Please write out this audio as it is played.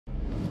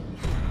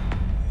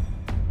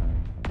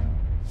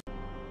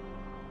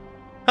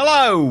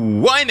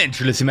Hello, I'm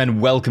EnterElysium and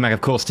welcome back,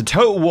 of course, to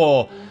Total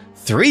War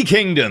 3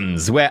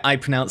 Kingdoms, where I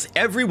pronounce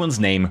everyone's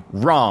name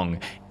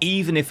wrong,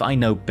 even if I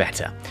know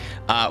better.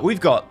 We've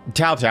got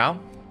Tao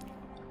Tao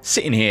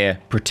sitting here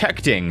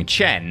protecting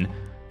Chen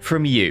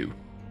from you.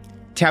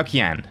 Tao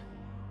Qian,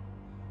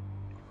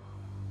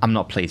 I'm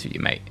not pleased with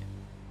you, mate.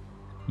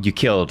 You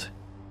killed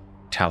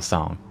Tao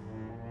Song.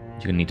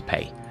 You're gonna need to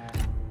pay.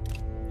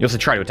 You also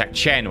tried to attack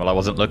Chen while I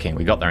wasn't looking.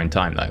 We got there in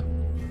time, though.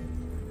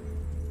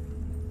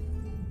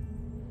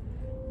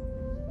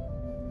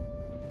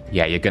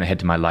 Yeah, you're going to head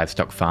to my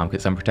livestock farm because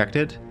it's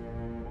unprotected.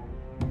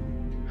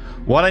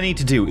 What I need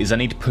to do is I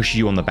need to push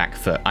you on the back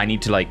foot. I need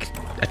to, like,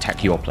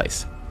 attack your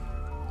place.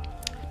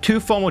 Two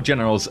former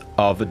generals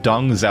of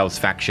Dong Zhao's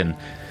faction,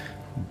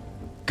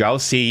 Gao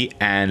Si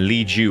and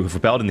Li Ju, have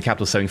rebelled in the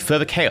capital, sowing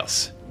further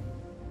chaos.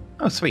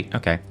 Oh, sweet.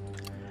 Okay.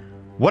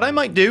 What I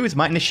might do is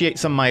might initiate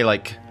some of my,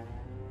 like,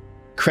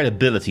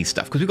 credibility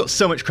stuff, because we've got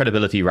so much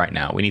credibility right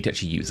now. We need to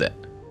actually use it.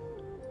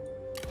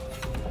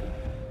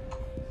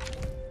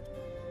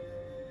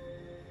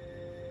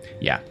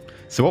 Yeah.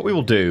 So what we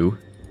will do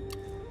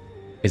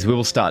is we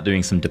will start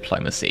doing some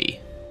diplomacy.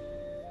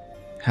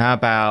 How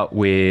about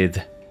with...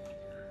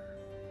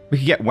 We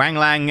could get Wang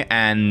Lang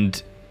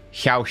and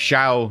Xiao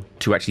Xiao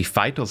to actually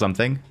fight or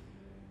something.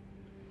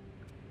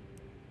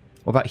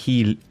 What about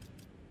He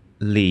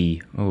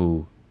Li?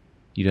 Oh,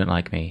 you don't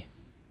like me.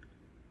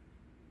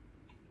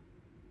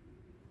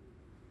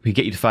 We could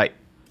get you to fight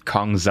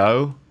Kong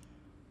Zhou.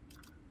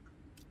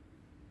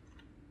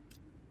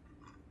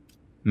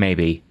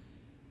 Maybe.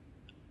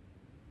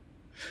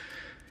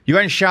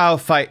 Yuan Shao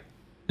fight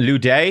Liu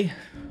Dai.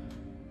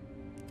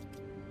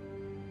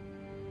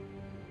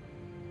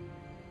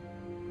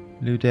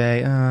 Liu Dai,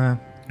 you're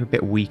a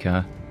bit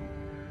weaker.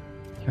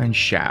 Yuan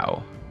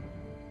Shao.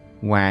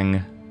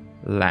 Wang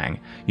Lang.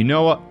 You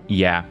know what?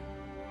 Yeah.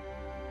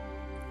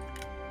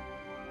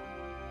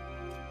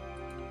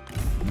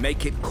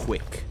 Make it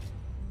quick.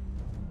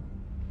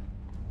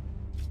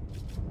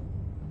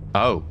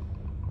 Oh.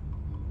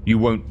 You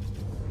won't...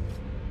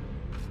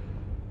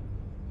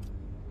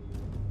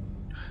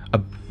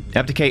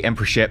 Abdicate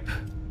emperorship.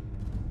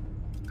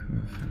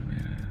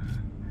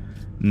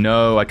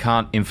 No, I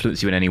can't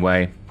influence you in any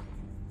way.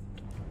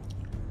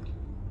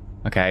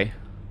 Okay.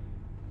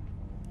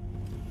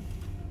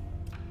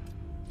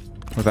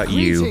 What about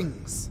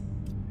Greetings.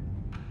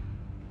 You?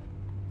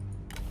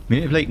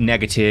 Manipulate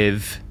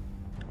negative.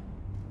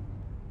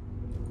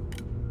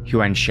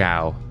 Yuan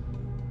Shao.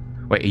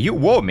 Wait, are you at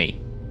war with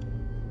me?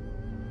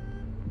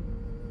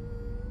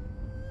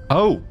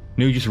 Oh,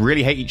 no, you just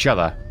really hate each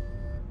other.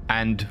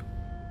 And...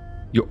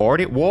 You're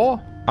already at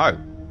war? Oh.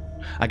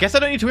 I guess I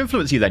don't need to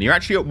influence you then. You're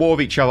actually at war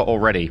with each other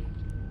already.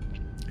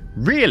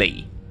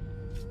 Really?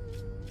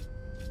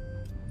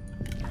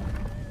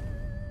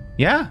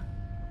 Yeah.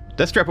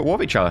 They're straight up at war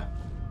with each other.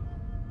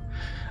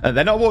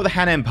 They're not at war with the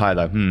Han Empire,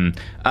 though.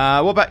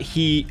 What about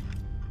Yi?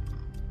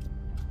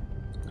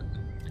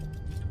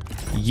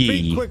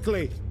 Speak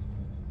quickly.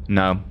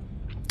 No.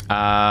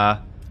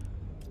 What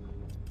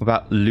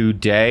about Liu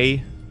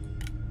Dai?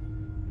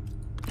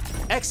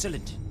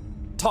 Excellent.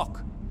 Talk.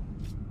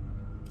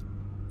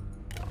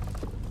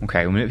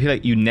 Okay, we'll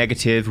manipulate you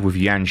negative with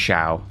Yuan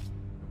Shao.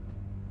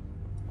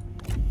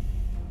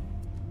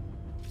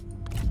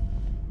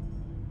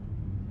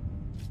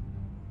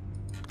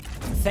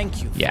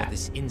 Thank you for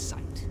this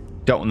insight.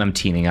 Don't want them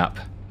teaming up.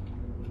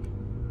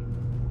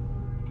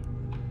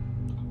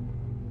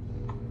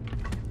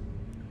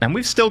 And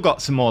we've still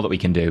got some more that we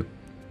can do.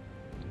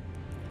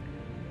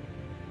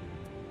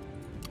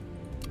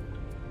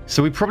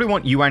 So we probably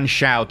want Yuan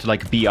Shao to,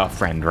 like, be our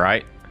friend,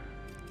 right?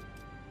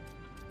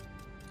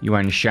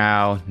 Yuan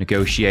Shao,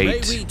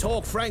 negotiate. May we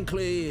talk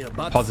frankly,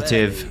 but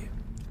positive. fairly.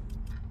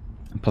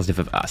 And positive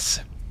of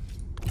us.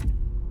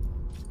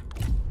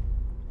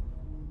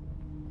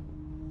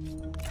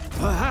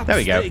 Perhaps there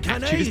we go.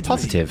 She is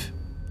positive.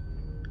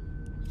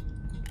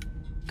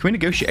 Can we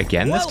negotiate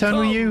again this turn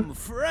with you?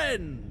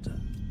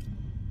 Friend.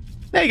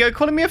 There you go,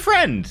 calling me a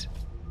friend.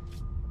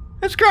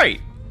 That's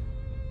great.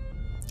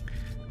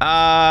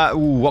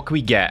 What can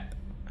we get?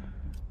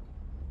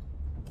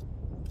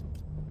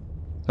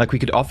 Like, we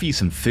could offer you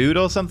some food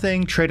or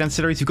something? Trade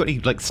ancillaries? You've got any,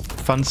 like,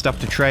 fun stuff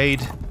to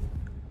trade?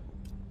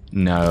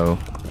 No.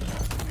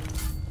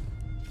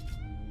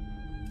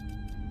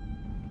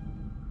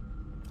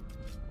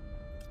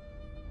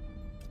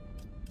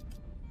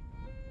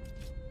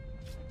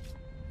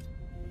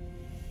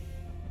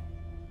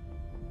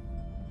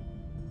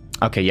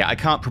 Okay, yeah, I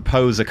can't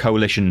propose a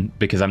coalition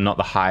because I'm not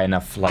the high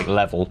enough, like,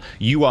 level.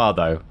 You are,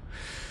 though.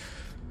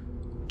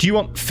 Do you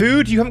want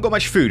food? You haven't got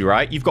much food,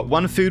 right? You've got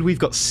 1 food, we've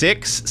got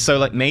 6. So,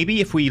 like, maybe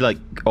if we, like,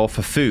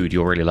 offer food,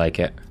 you'll really like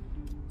it.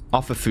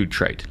 Offer food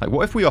trade. Like,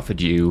 what if we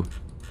offered you,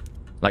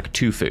 like,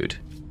 2 food?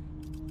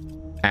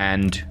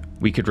 And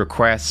we could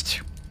request...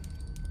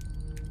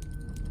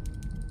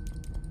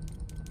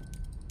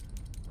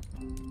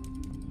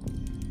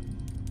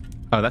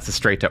 Oh, that's a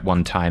straight up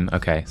 1 time.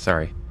 Okay,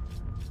 sorry.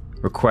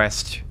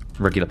 Request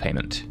regular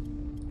payment.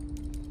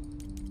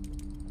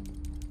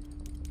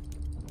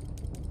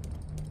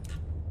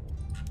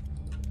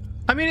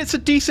 I mean, it's a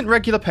decent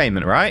regular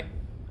payment, right?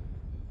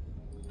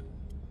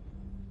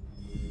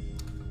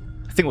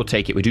 I think we'll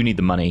take it. We do need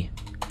the money.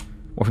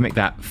 What if we make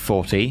that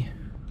 40?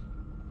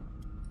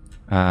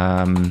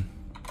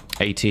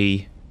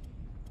 80.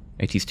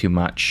 80's too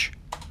much.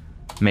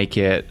 Make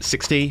it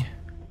 60.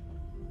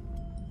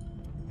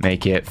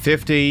 Make it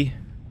 50.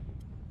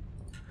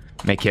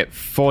 Make it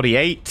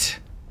 48.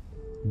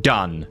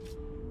 Done.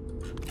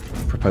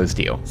 Proposed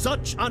deal.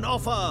 Such an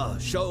offer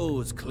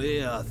shows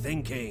clear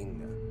thinking.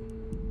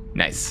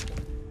 Nice.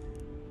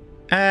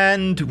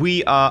 And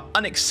we are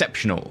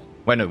unexceptional.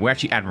 Well, no, we're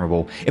actually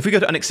admirable. If we go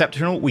to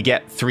unexceptional, we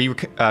get 3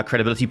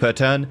 credibility per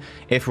turn.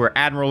 If we're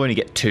admiral, we only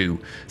get 2.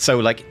 So,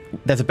 like,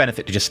 there's a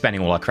benefit to just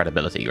spending all our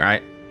credibility,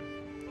 right?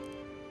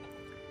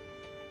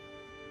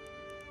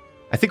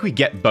 I think we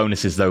get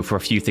bonuses, though, for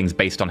a few things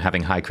based on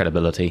having high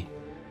credibility.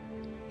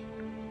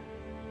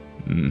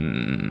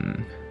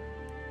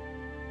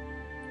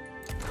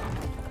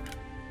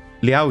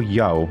 Liao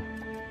Yao.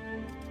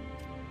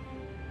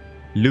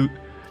 Lu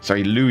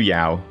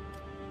Yao.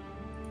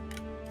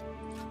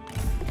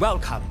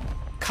 Welcome.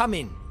 Come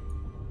in.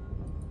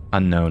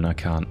 Unknown, I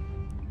can't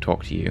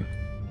talk to you.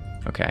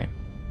 Okay.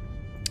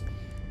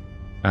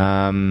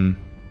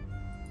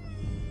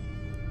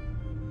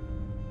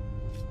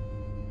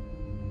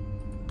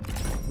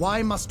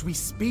 Why must we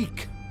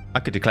speak? I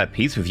could declare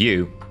peace with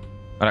you.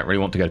 I don't really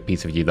want to go to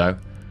peace with you, though.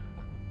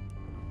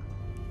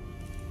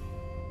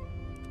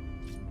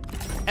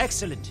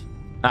 Excellent.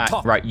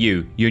 Right,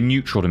 you. You're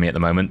neutral to me at the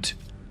moment.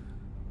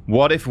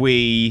 What if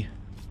we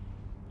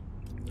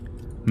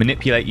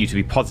manipulate you to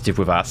be positive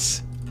with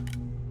us?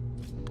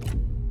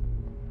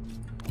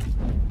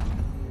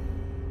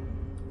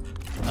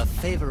 A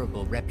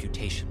favorable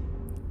reputation.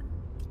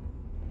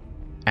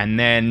 And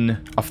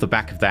then, off the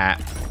back of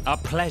that... A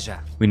pleasure.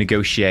 We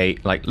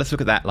negotiate, like, let's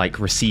look at that, like,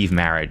 receive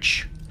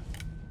marriage.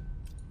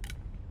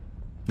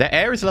 Their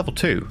heir is level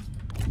 2.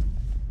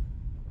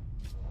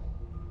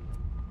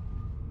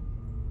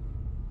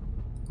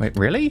 Wait,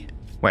 really?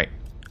 Wait.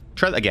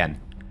 Try that again.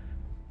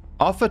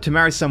 Offer to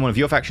marry someone of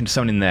your faction to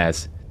someone in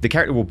theirs. The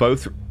character will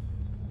both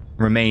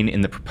remain in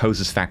the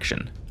proposer's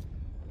faction.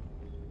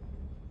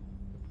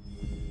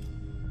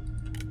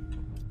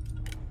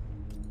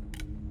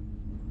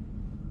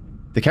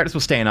 The characters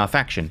will stay in our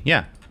faction.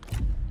 Yeah.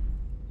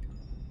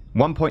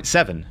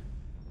 1.7.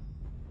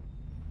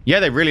 Yeah,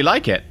 they really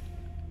like it.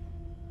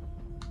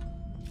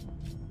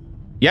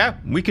 Yeah,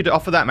 we could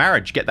offer that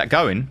marriage, get that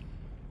going.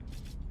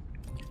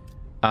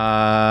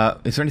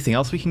 Is there anything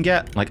else we can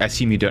get? Like, I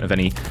assume you don't have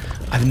any...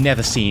 I've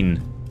never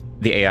seen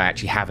the AI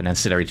actually have an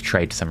ancillary to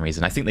trade for some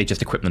reason. I think they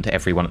just equip them to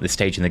everyone at this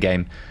stage in the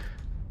game.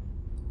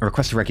 A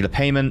request a regular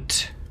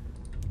payment.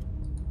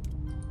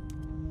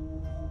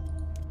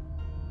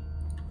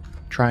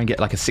 Try and get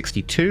like a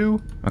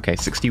 62. Okay,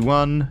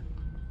 61.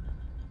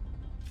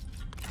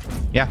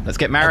 Yeah, let's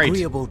get married.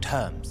 Agreeable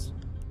terms.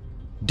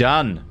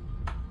 Done.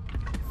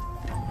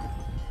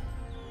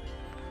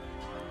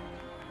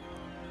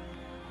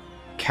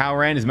 Cao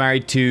Ren is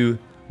married to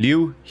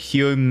Liu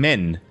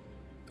Huimin.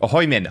 Or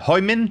Hoimin.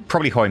 Hoimin?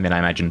 Probably Hoimin, I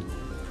imagine.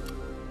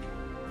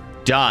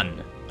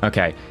 Done.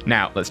 Okay,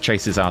 now let's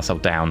chase his arsehole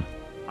down.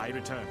 I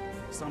return.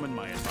 Summon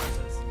my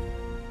advisors.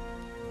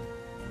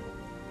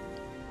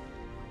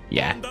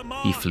 Yeah,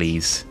 he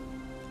flees.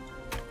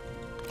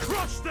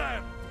 Crush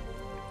them!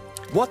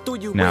 What do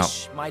you Now,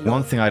 wish, my lord?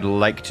 one thing I'd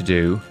like to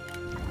do...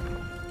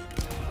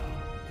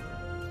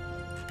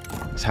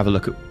 Let's have a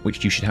look at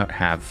which you should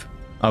have.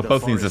 Oh,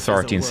 both needs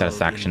authority and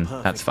satisfaction.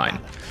 That's fine.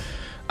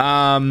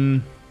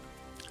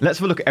 Let's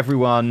have a look at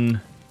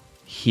everyone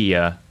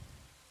here.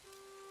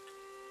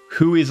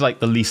 Who is, like,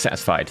 the least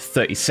satisfied?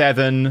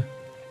 37.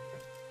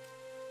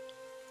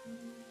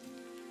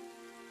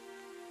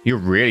 You're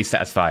really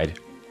satisfied.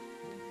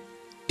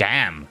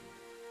 Damn.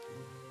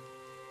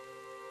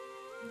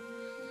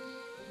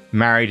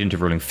 Married into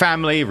ruling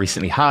family,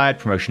 recently hired,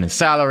 promotion in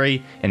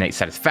salary, innate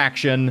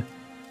satisfaction.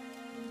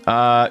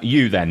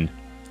 You then.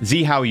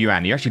 Zihao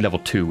Yuan, you're actually level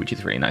 2, which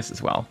is really nice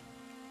as well.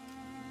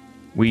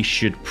 We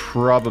should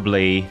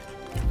probably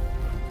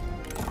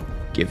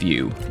give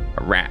you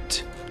a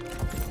rat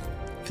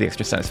for the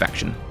extra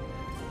satisfaction.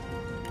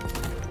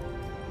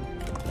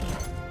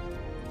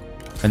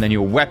 And then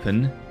your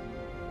weapon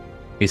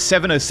is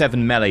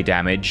 707 melee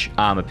damage,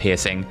 armor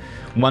piercing,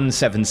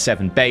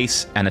 177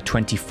 base, and a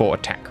 24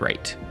 attack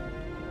rate.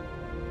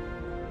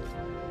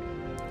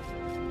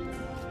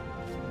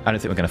 I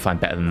don't think we're going to find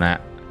better than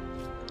that.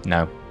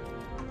 No.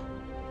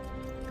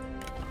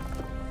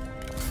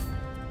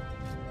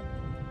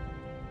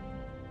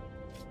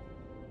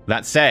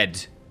 That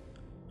said,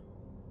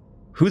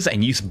 who's that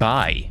in use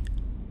by?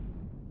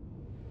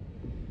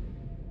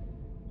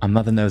 A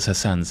mother knows her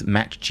sons.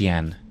 Matt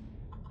Jian.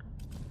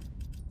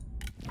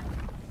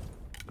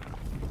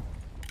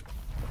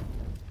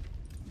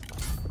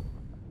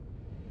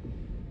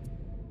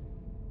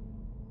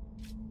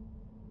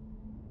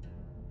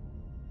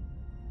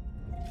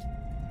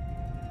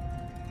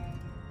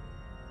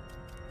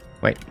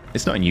 Wait,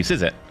 it's not in use,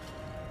 is it?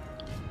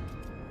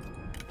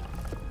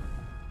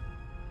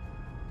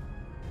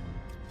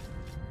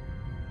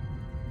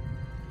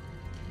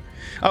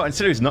 Oh,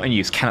 ancillary is not in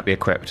use, cannot be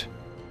equipped.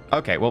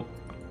 Okay, well,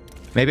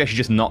 maybe I should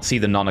just not see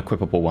the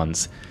non-equipable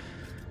ones.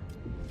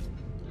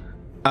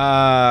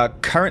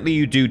 Currently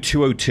you do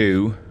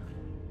 202,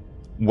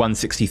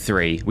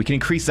 163. We can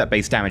increase that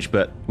base damage,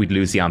 but we'd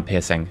lose the arm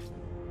piercing.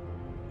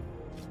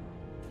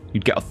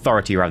 You'd get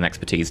authority rather than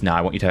expertise. No,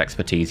 I want you to have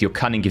expertise. Your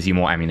cunning gives you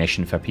more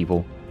ammunition for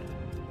people.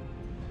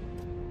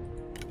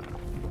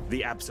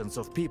 The absence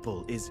of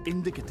people is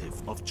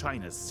indicative of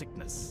China's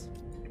sickness.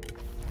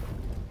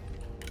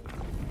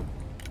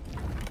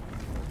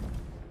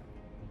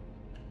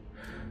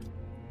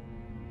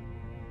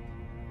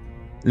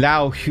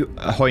 Lao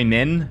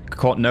Hoinin,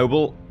 Court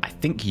Noble, I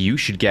think you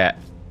should get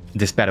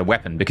this better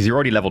weapon, because you're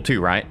already level 2,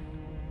 right?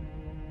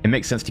 It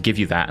makes sense to give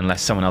you that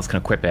unless someone else can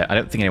equip it. I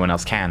don't think anyone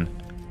else can.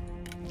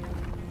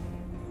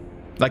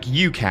 Like,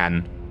 you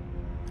can.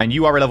 And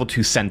you are a level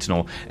 2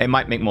 Sentinel. It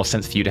might make more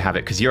sense for you to have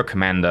it, because you're a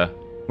commander,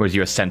 whereas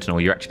you're a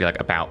Sentinel. You're actually, like,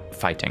 about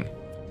fighting.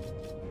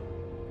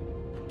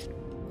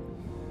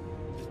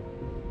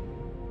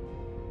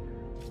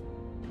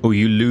 Oh,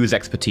 you lose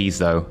expertise,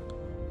 though.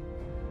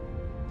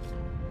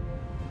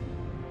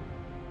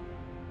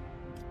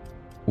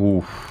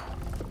 Ooh.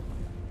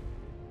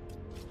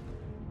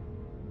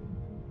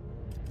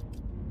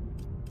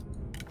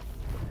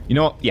 You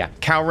know what? Yeah,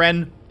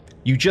 Calren,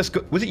 you just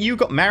got... Was it you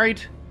got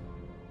married?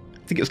 I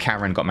think it was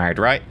Calren got married,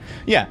 right?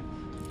 Yeah.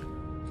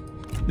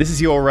 This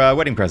is your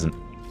wedding present.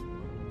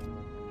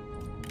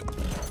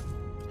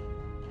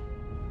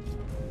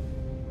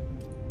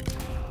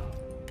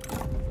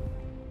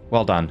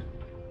 Well done.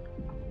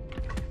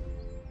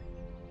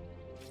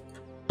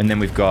 And then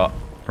we've got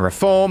a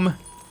reform.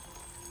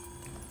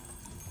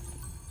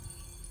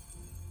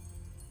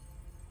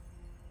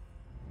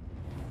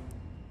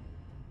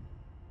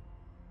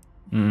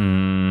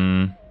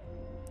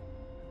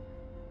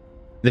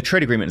 The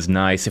trade agreement is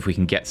nice if we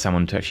can get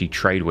someone to actually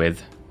trade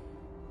with.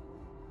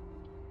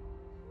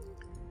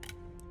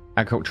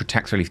 Agricultural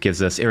tax relief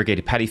gives us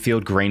irrigated paddy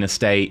field, grain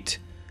estate,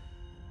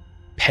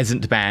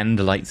 peasant band,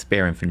 light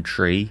spear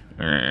infantry.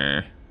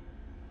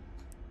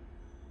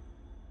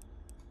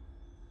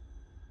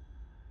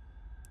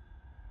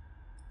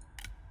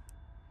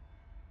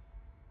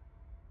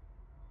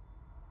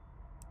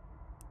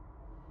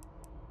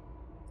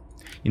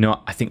 You know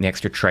what? I think the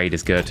extra trade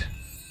is good.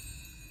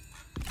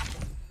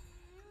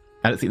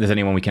 I don't think there's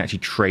anyone we can actually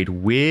trade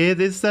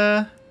with, is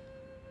there?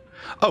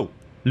 Oh,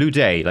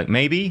 Lude, like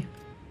maybe?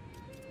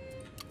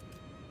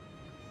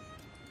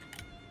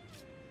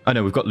 Oh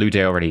no, we've got Lude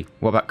already.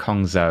 What about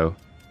Kongzhou?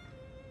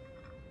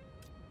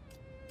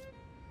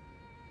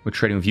 We're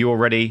trading with you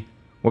already.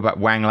 What about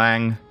Wang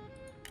Lang?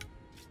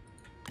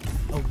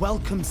 A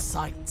welcome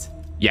sight.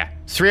 Yeah,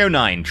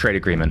 309 trade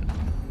agreement.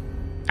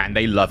 And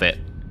they love it.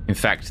 In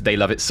fact, they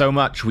love it so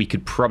much we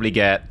could probably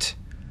get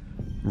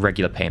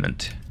regular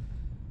payment.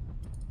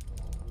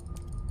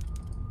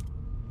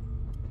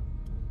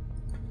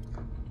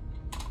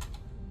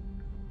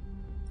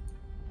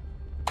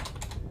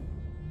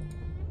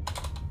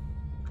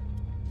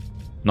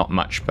 Not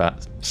much,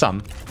 but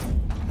some.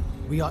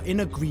 We are in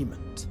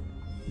agreement.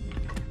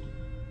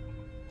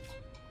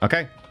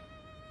 Okay.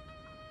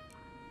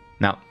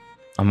 Now,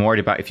 I'm worried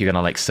about if you're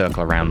gonna, like,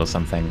 circle around or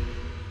something.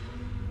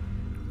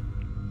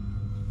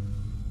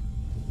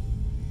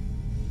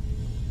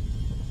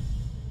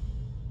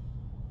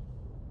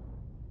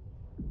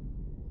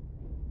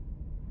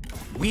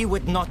 We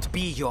would not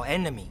be your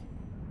enemy.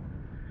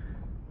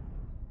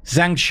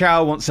 Zhang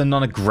Chao wants a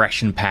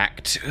non-aggression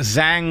pact.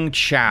 Zhang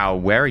Chao,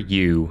 where are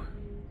you?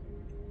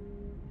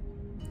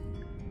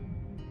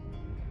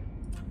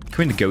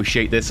 Can we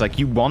negotiate this? Like,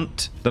 you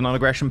want the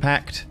non-aggression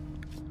pact?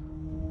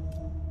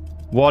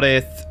 What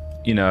if,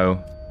 you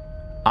know,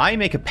 I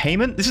make a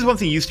payment? This is one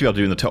thing you used to be able to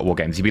do in the Total War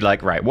games. You'd be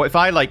like, right, what if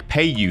I, like,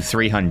 pay you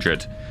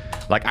 300?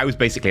 Like, I was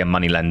basically a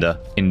moneylender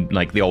in,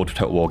 like, the old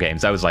Total War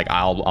games. I was like,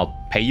 I'll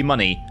pay you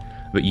money,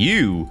 but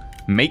you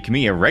make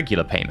me a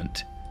regular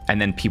payment. And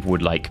then people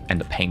would, like,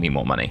 end up paying me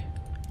more money.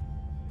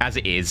 As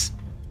it is,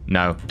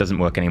 no, doesn't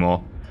work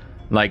anymore.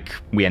 Like,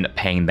 we end up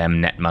paying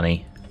them net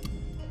money.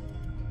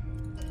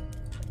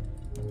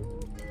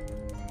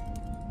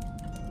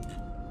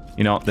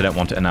 You know what? They don't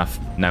want it enough.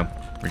 No.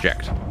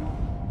 Reject.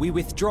 We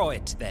withdraw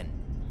it, then.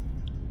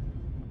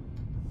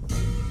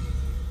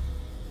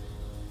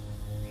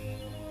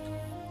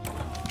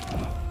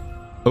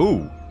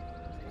 Ooh.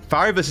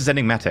 Fire versus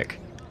enigmatic.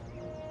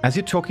 As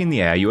you're talking in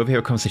the air, you overhear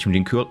a conversation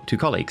between two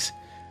colleagues.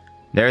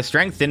 There is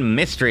strength in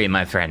mystery,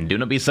 my friend. Do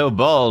not be so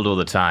bold all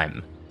the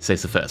time,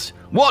 says the first.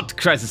 What?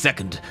 Cries the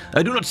second.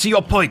 I do not see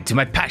your point.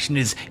 My passion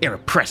is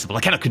irrepressible.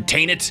 I cannot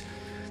contain it.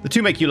 The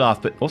two make you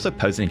laugh, but also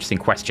pose an interesting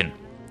question.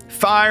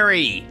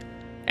 Fiery!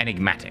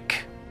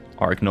 Enigmatic.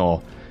 Or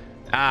ignore.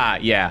 Ah,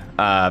 yeah.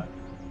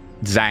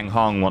 Zhang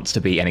Hong wants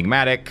to be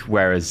enigmatic,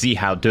 whereas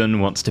Zihao Dun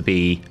wants to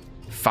be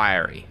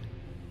fiery.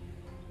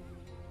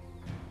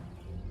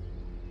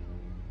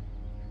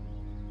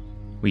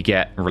 We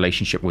get a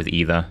relationship with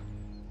either.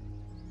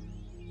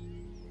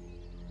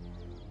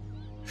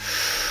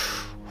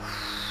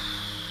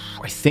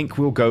 I think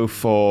we'll go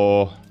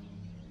for...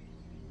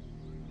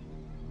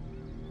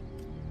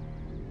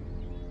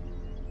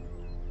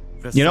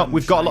 You know,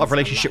 we've got a lot of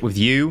relationship with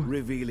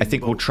you. I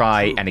think we'll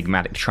try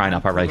Enigmatic to try and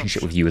up our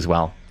relationship with you as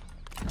well.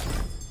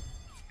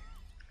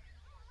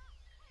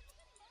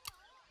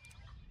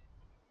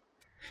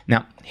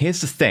 Now,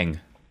 here's the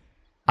thing.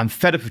 I'm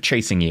fed up of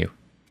chasing you.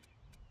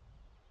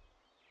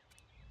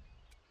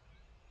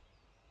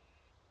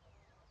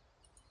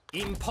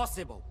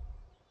 Impossible.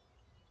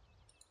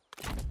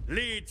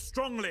 Lead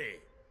strongly.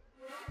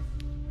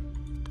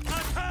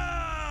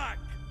 Attack!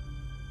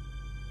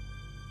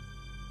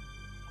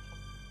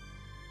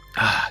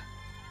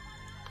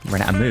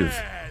 Run out of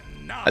move.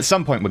 At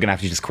some point, we're going to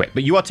have to just quit.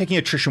 But you are taking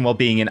attrition while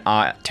being in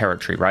our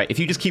territory, right? If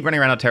you just keep running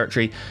around our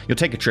territory, you'll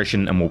take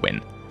attrition and we'll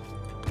win.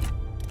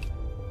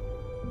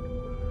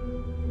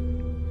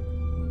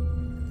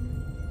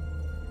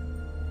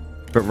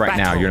 But right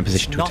now, you're in a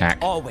position to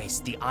attack. Not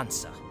always the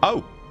answer.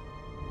 Oh!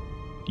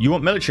 You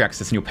want military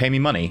access and you'll pay me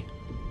money?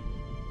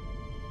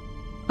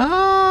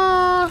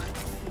 Ah!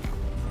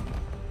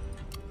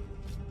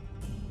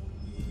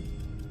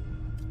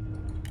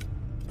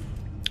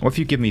 What if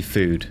you give me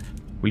food?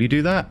 Will you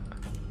do that?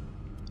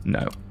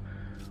 No.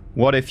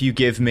 What if you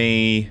give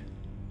me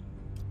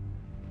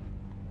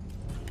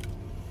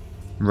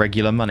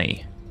regular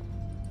money?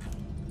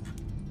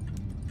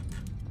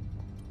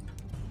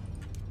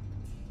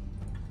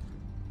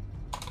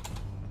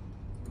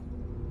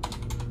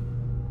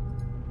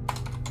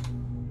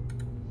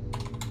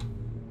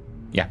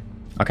 Yeah.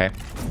 Okay.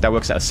 That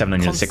works out as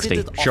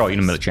 760. Sure, you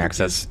need military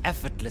access.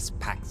 Effortless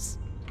pacts.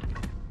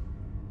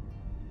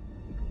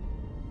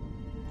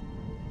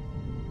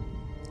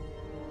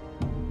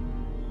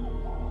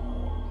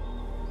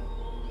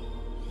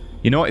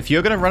 You know what? If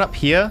you're going to run up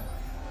here,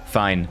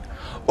 fine.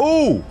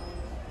 Ooh!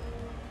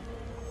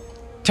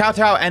 Tao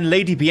Tao and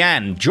Lady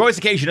Bian. Joyous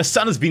occasion, a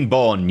son has been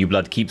born. New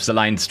blood keeps the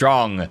line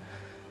strong.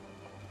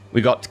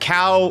 We got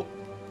Cao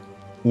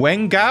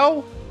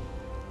Wengao,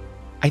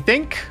 I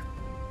think.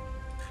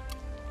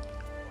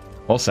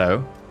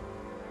 Also,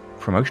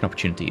 promotion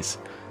opportunities.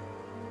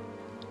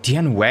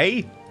 Dian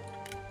Wei?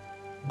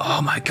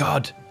 Oh my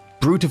god.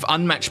 Brute of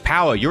unmatched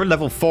power. You're a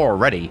level 4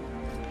 already.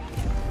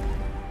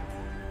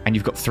 And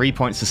you've got 3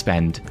 points to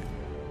spend.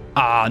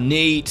 Ah,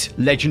 neat.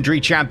 Legendary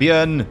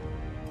champion.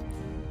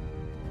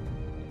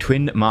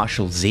 Twin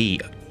Marshal Z.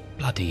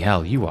 Bloody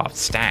hell, you are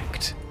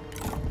stacked.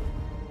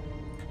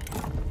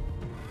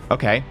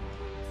 Okay.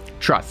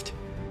 Trust.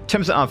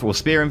 10% arm for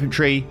spear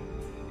infantry.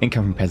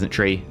 Income from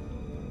peasantry.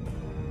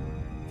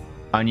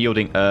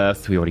 Unyielding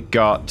earth, we already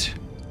got.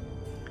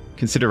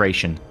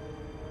 Consideration.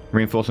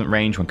 Reinforcement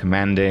range when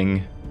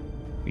commanding.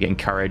 We're getting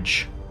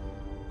courage.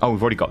 Oh,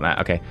 we've already got that.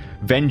 Okay.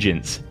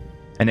 Vengeance.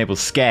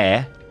 Enables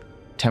scare,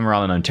 10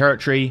 morale in own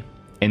territory,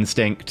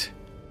 instinct,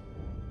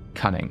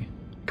 cunning,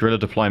 guerrilla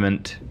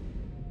deployment,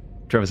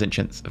 driver's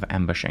enchants of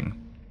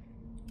ambushing.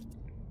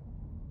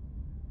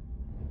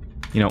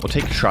 You know what, we'll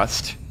take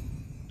trust.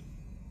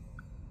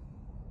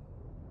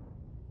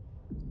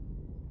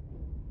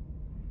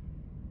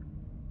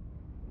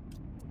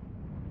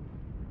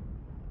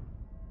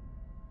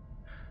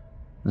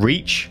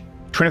 Reach,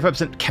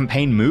 25%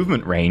 campaign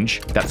movement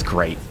range, that's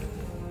great.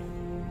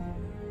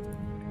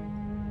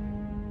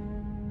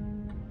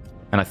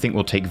 And I think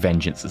we'll take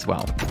vengeance as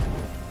well.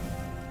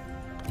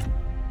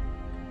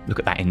 Look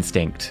at that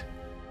instinct.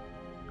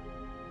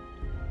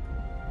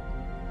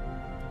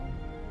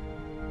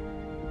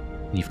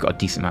 You've got a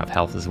decent amount of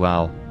health as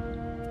well.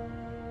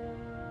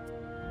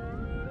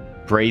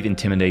 Brave,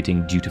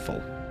 intimidating,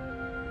 dutiful.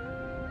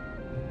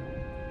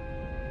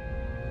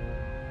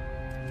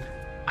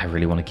 I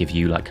really want to give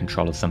you like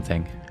control of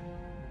something.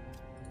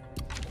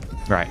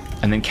 Right,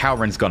 and then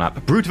Calren's gone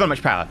up. Brute of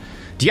unmatched power.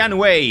 Dian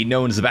Wei,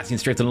 known as the Bastion of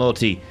Strength and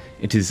Loyalty.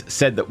 It is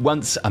said that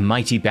once a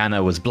mighty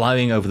banner was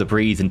blowing over the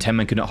breeze and 10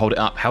 men could not hold it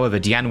up. However,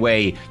 Dian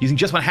Wei, using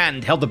just one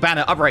hand, held the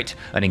banner upright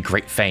and in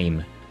great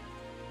fame.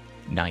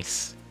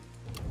 Nice.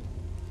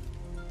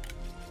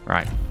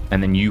 Right,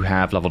 and then you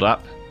have leveled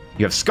up.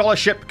 You have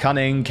scholarship,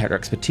 cunning, character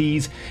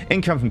expertise,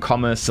 income from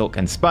commerce, silk,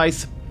 and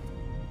spice.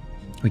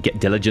 We get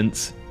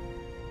diligence,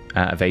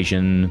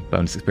 evasion,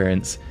 bonus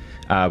experience.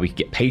 We could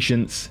get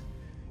patience,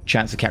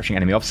 chance of capturing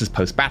enemy officers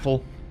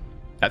post-battle.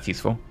 That's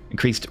useful.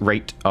 Increased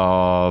rate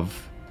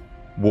of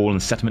wall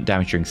and settlement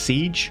damage during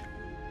siege.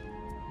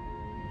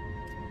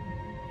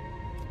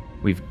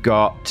 We've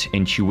got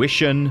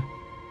intuition,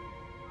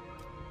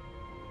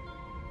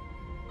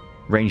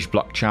 ranged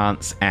block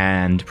chance,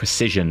 and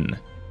precision.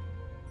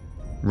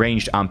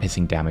 Ranged arm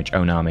piercing damage,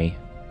 own army.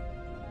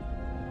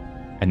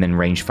 And then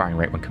ranged firing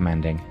rate when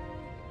commanding.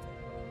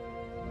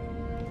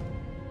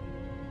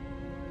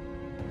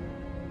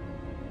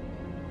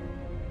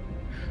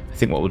 I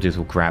think what we'll do is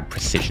we'll grab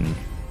precision.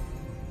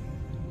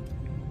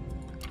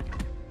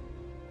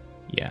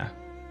 Yeah.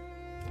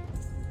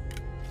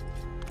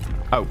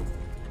 Oh.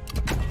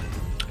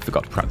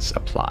 Forgot to press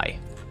apply.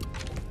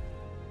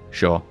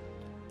 Sure.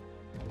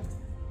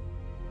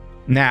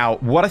 Now,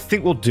 what I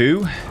think we'll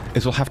do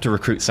is we'll have to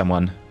recruit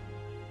someone.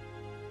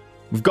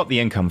 We've got the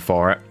income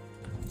for it.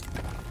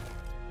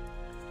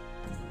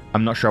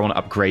 I'm not sure I want to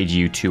upgrade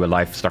you to a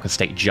livestock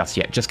estate just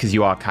yet, just because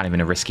you are kind of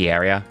in a risky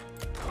area.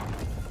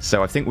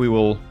 So I think we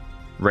will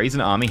raise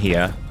an army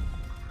here.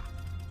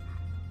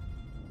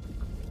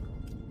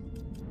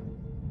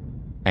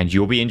 And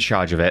you'll be in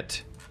charge of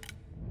it.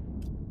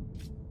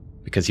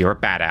 Because you're a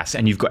badass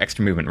and you've got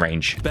extra movement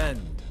range. Bend.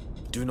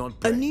 Do not A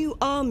break. new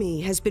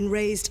army has been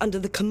raised under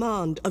the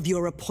command of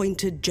your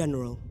appointed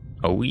general.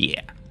 Oh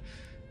yeah.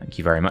 Thank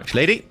you very much,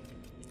 lady.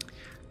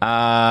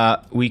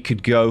 We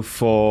could go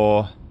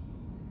for...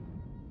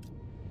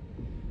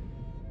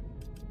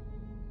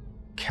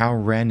 Cal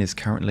Ren is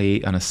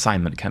currently an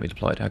assignment, can't be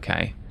deployed.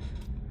 Okay.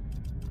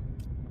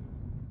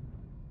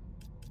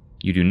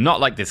 You do not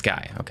like this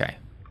guy. Okay.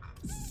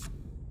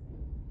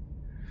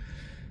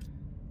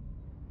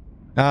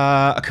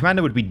 A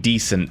commander would be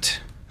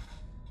decent.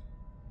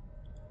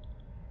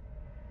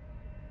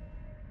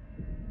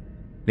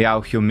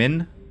 Liao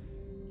Humin?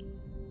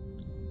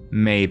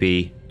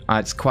 Maybe.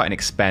 It's quite an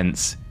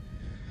expense.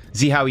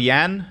 Zihao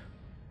Yan?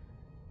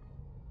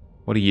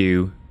 What are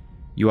you?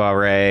 You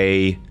are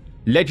a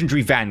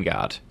legendary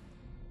vanguard.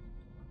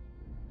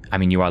 I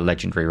mean, you are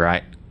legendary,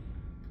 right?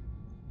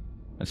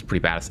 That's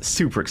pretty bad. It's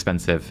super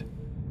expensive.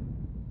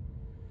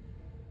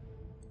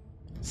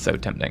 So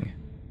tempting.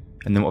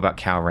 And then what about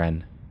Cao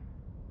Ren?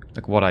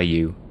 Like, what are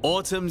you?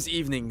 Autumn's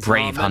evenings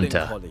Brave are hunter.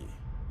 melancholy,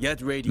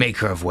 yet radiant.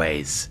 Maker of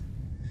ways.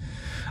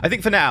 I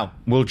think for now,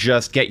 we'll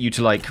just get you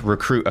to, like,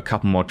 recruit a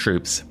couple more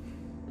troops.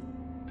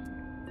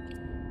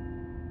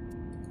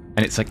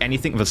 And it's like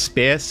anything with a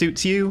spear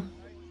suits you.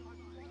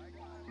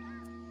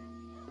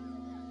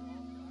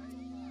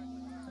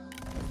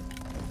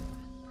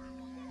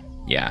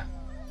 Yeah.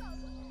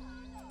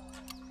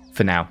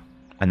 For now.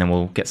 And then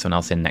we'll get someone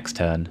else in next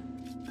turn.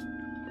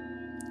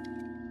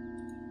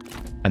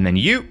 And then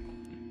you.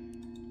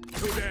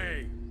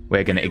 Today,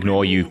 We're going to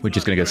ignore you. We're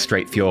just going to go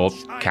straight for your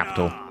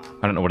capital.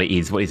 I don't know what it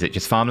is. What is it?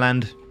 Just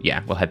farmland?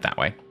 Yeah, we'll head that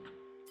way.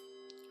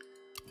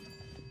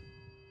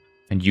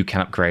 And you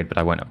can upgrade, but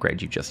I won't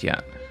upgrade you just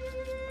yet.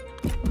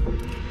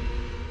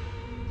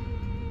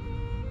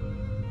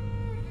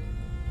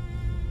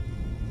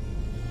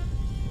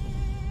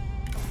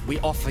 We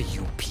offer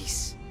you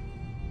peace.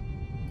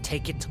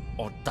 Take it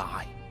or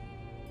die.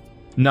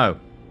 No.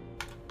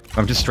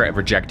 I'm just straight up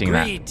rejecting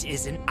that. Greed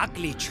is an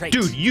ugly trait.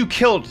 Dude, you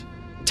killed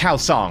Tao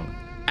Song.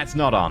 That's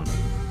not on.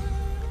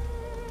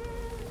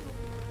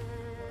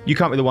 You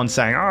can't be the one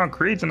saying, oh,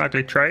 greed's an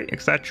ugly trait,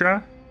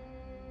 etc.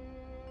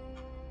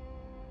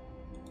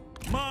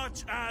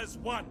 March as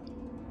one.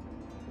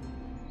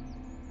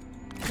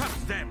 Cut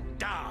them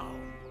down.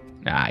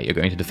 Ah, you're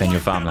going to defend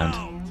your farmland.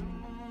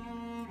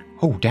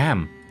 Oh,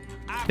 damn.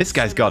 This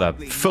guy's got a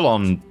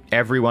full-on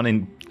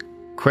everyone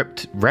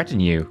equipped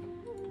retinue.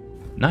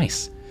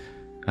 Nice.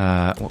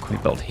 What can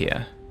we build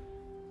here?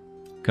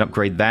 Can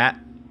upgrade that.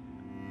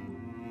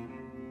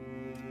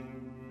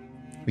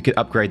 We could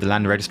upgrade the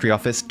land registry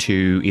office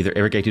to either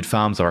irrigated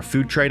farms or a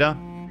food trader.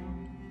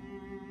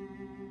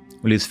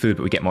 We lose food,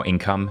 but we get more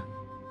income.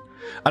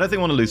 I don't think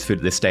we want to lose food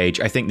at this stage.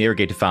 I think the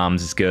irrigated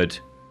farms is good.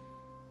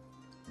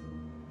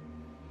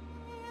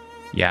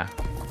 Yeah,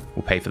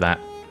 we'll pay for that.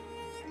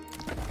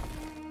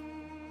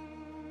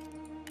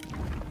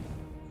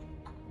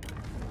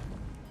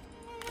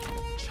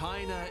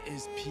 China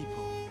is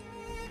people,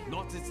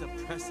 not its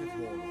oppressive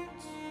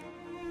warlords.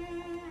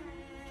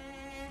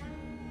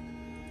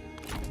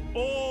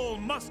 All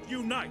must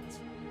unite.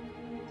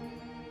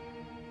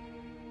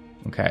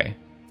 Okay.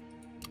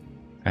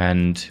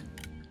 And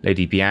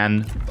Lady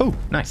Bian. Oh,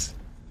 nice.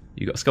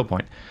 You got a skill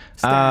point.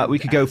 We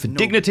could go for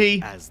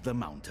dignity As the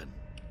mountain.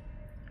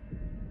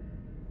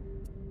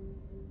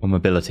 or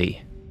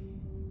mobility.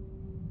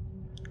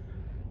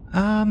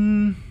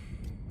 We'll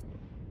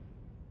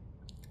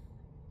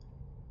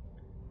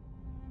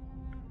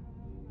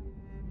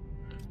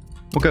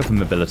go for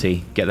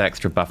mobility. Get that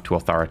extra buff to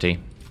authority.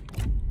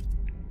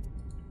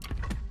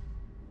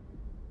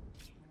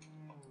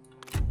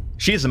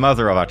 She's the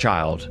mother of our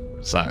child,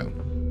 so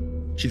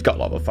she's got a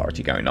lot of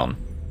authority going on.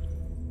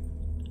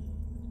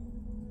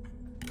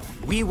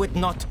 We would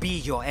not be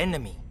your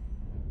enemy.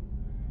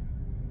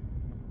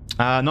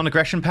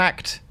 Non-aggression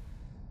pact.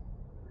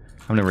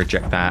 I'm going to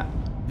reject that.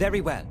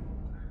 Very well.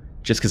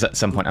 Just because at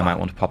some point I might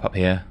want to pop up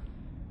here.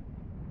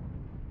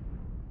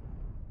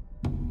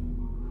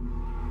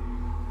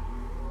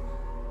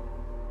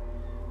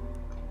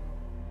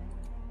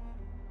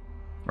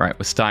 Right,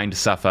 we're starting to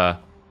suffer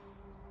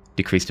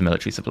decreased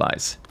military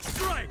supplies.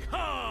 Strike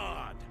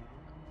hard.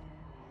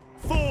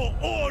 For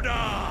order.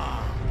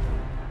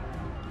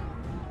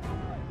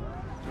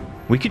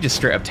 We could just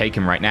straight up take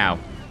him right now.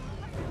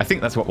 I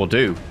think that's what we'll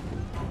do.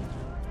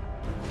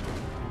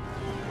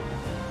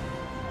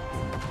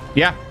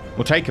 Yeah,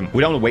 we'll take him.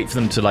 We don't want to wait for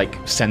them to, like,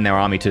 send their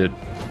army to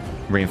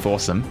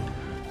reinforce them.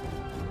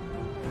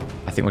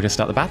 I think we'll just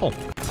start the battle.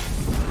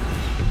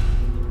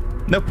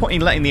 No point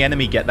in letting the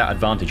enemy get that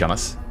advantage on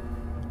us.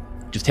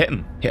 Just hit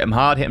him. Hit him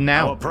hard, hit him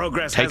now. Our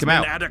progress Take has him been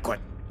out. adequate.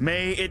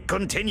 May it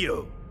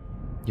continue.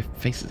 Your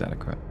face is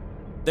adequate.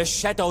 The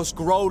shadows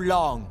grow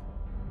long.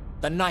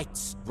 The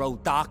nights grow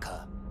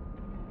darker.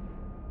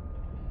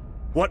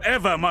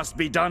 Whatever must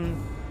be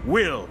done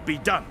will be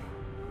done.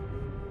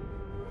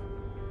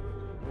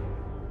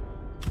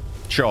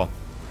 Sure.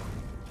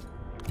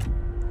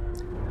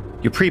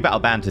 Your pre-battle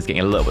banter is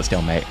getting a little bit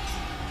stalemate.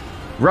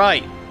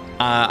 Right.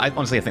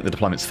 Honestly, I think the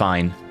deployment's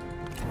fine.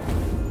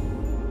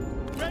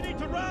 Ready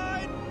to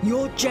ride?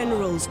 Your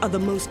generals are the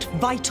most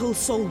vital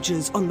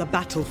soldiers on the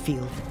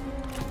battlefield.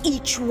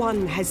 Each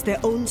one has their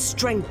own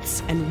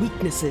strengths and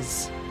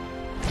weaknesses.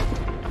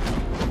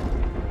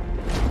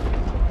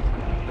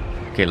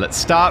 Okay, let's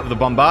start with the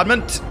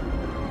bombardment.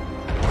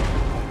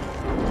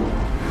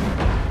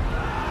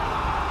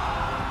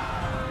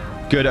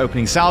 Good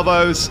opening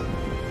salvos.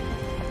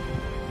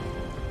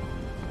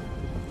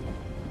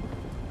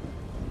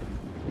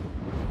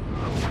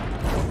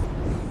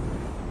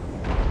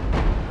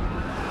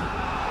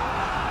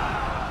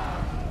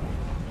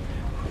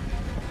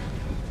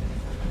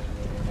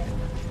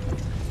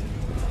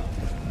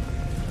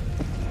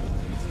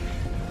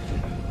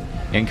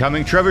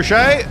 Incoming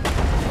trebuchet.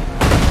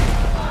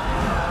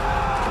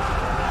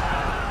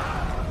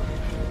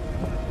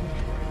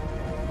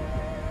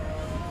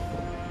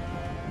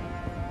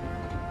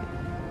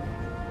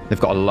 They've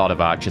got a lot of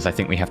archers. I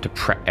think we have to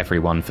prep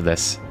everyone for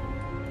this.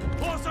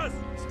 Horses,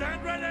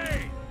 stand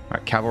ready.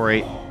 Right,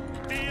 cavalry.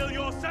 Feel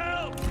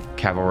yourself.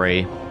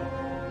 Cavalry.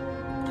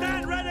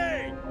 Stand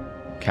ready.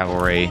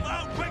 Cavalry. Move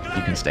out quickly.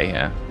 You can stay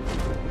here.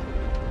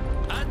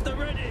 At the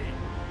ready.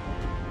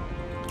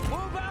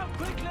 Move out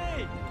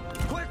quickly.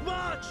 Quick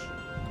march.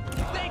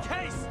 Make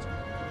haste.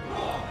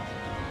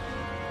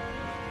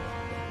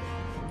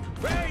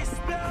 Raise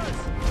spears.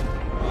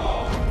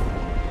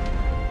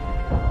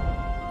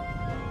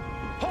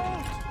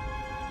 Hold.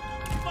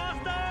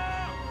 Faster.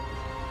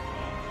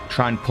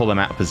 Try and pull them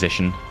out of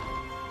position.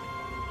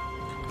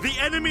 The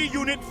enemy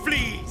unit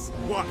flees.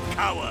 What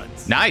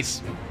cowards!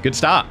 Nice. Good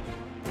start.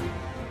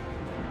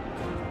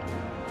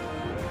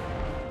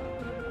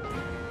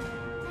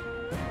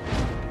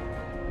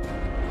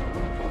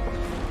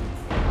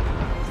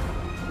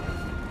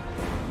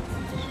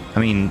 I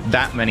mean,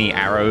 that many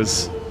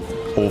arrows,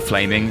 all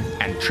flaming,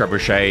 and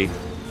trebuchet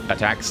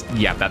attacks.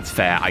 Yeah, that's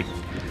fair. I'm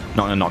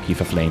not gonna knock you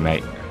for flame,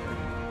 mate.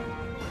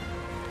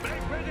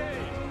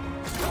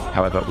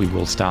 However, we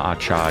will start our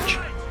charge.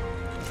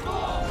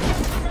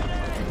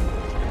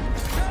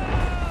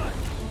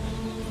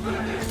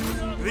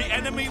 The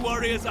enemy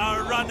warriors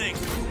are running.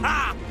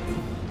 Ha!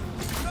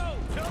 No,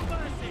 no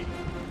mercy.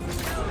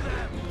 Kill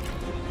them.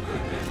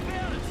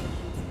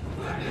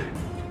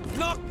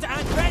 Locked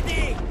and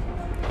ready!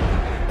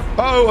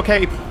 Oh,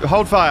 okay.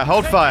 Hold fire.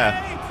 Hold fire.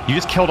 You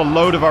just killed a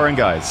load of our own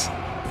guys.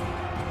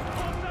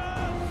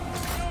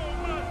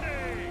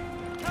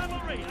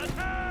 Cavalry,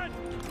 attack!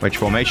 Which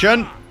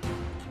formation?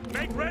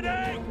 Make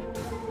ready!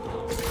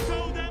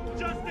 Show them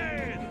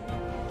justice!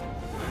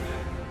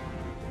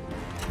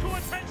 To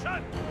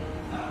attention!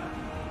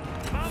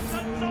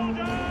 Mountain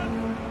soldiers!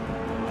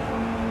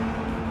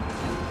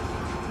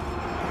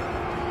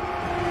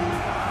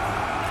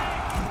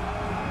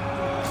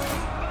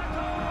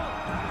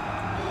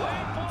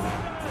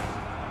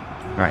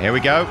 All right, here we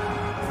go.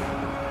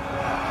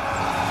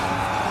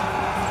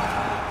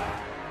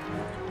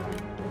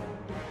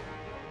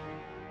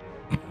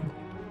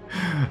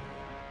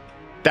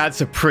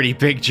 That's a pretty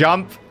big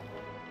jump.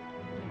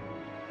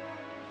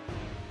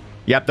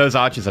 Yep, those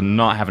archers are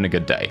not having a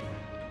good day.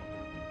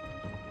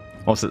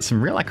 Also, it's some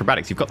real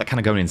acrobatics. You've got that kind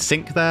of going in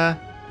sync there.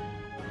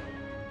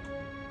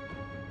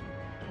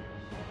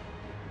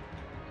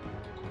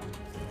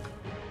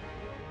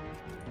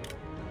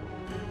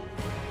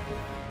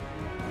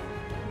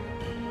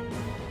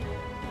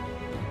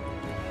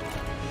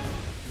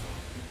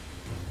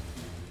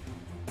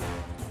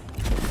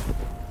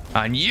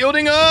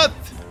 Unyielding Earth!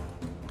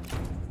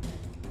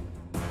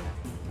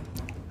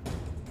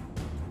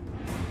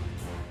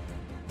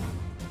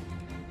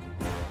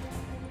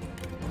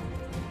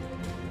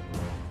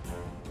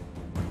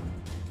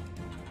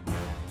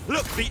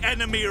 Look the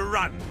enemy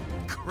run,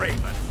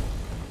 craven.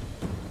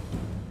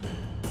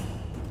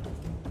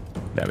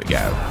 There we go.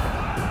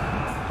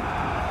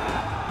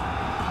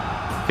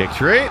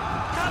 Victory!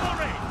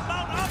 Cavalry,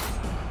 mount up!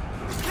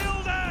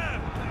 Kill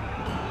them!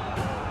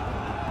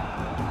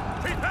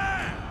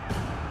 Prepare!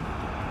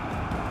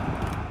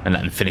 And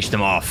then finish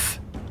them off.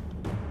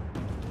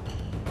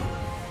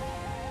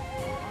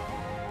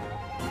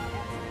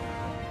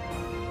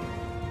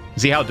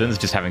 See how Dun's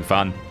just having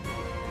fun.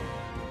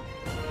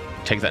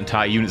 Takes that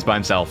entire unit by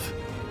himself.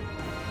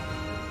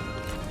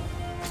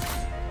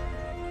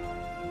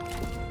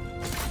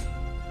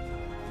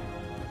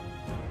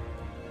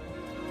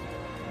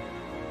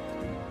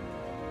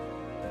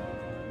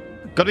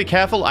 Gotta be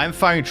careful, I'm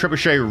firing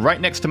trebuchet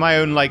right next to my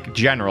own, like,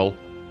 general.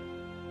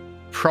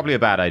 Probably a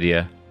bad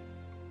idea.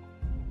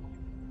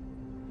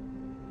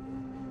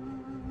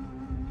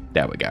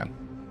 There we go.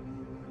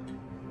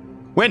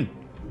 Win!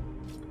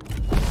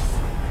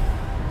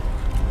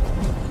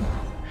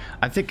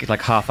 I think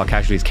like half our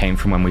casualties came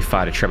from when we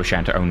fired a trebuchet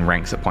into our own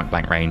ranks at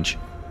point-blank range.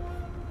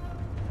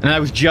 And I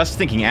was just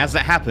thinking, as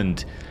that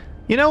happened,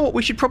 you know what,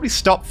 we should probably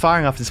stop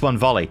firing after this one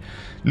volley.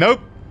 Nope.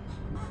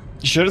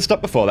 Should have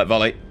stopped before that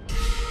volley.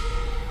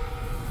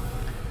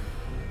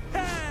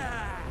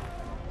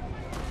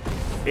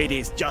 It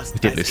is just We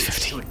did as lose it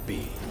 50. should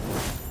be.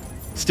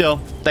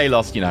 Still, they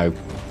lost, you know,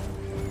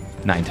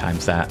 9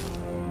 times that.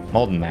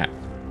 More than that.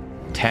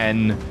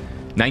 10,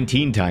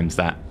 19 times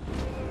that.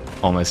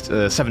 Almost.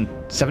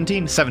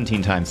 17?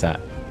 17 times that.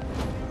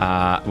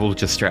 We'll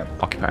just straight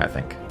up occupy, I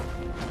think.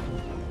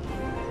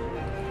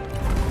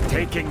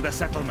 Taking the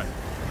settlement.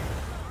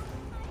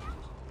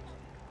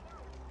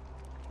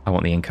 I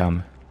want the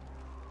income.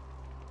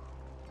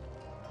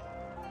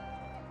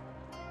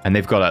 And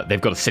they've got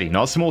a city,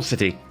 not a small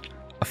city,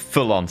 a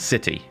full-on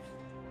city.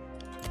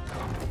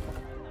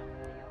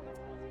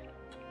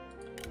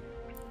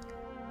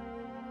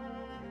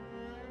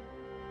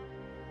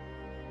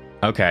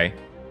 Okay.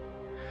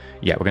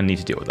 Yeah, we're gonna need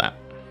to deal with that.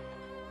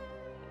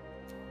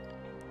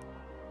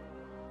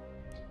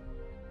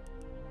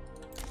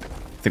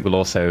 I think we'll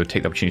also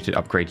take the opportunity to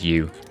upgrade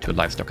you to a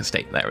livestock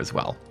estate there as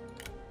well.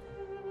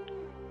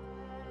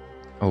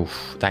 Oh,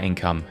 that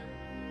income.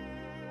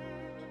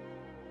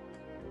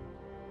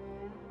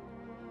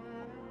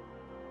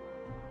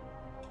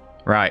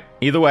 Right,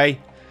 either way,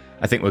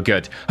 I think we're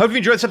good. Hope you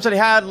enjoyed this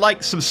episode.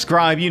 Like,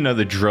 subscribe, you know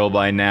the drill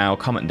by now.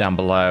 Comment down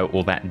below,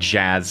 all that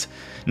jazz.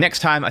 Next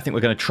time, I think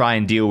we're going to try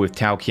and deal with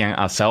Tao Qiang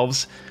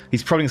ourselves.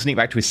 He's probably going to sneak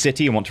back to his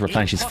city and want to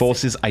replenish his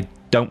forces. I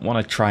don't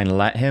want to try and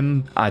let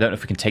him. I don't know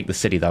if we can take the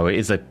city, though.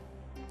 It's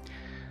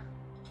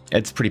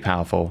pretty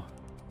powerful.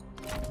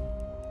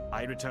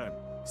 I return.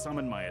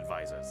 Summon my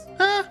advisors.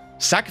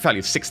 Sacrifice value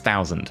of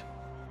 6,000.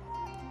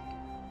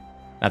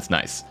 That's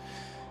nice.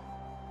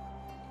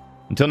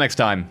 Until next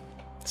time,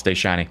 stay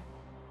shiny.